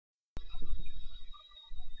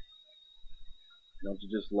Don't you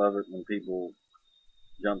just love it when people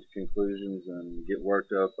jump to conclusions and get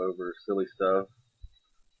worked up over silly stuff?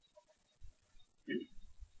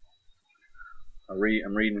 I'm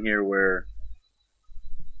reading here where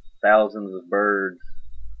thousands of birds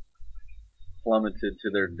plummeted to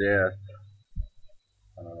their death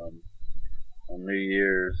um, on New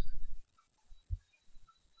Year's,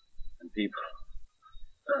 and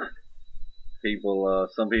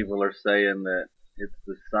some people are saying that it's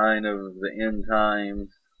the sign of the end times.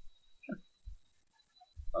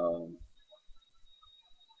 Um,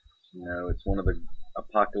 it's one of the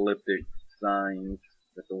apocalyptic signs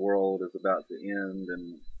that the world is about to end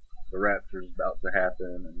and the rapture is about to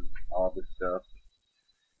happen and all this stuff.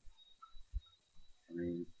 I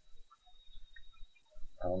mean,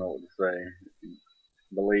 I don't know what to say. If you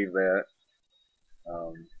believe that,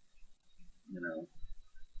 um, you know.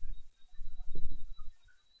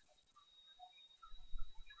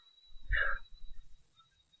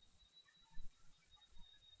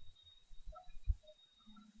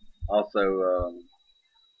 Also,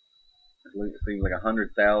 it seems like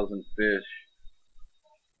 100,000 fish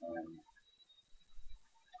um,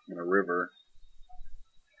 in a river.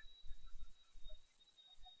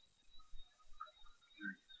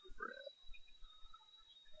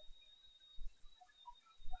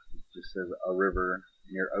 It just says a river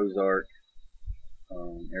near Ozark,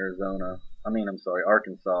 Arizona. I'm sorry,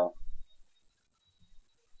 Arkansas.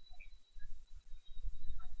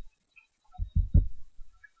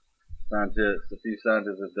 A few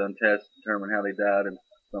scientists have done tests to determine how they died, and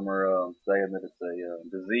some are saying that it's a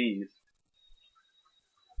disease.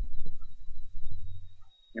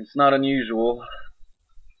 It's not unusual,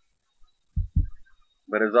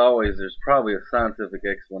 but as always, there's probably a scientific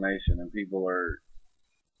explanation, and people are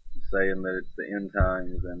saying that it's the end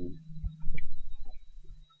times, and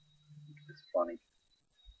it's funny.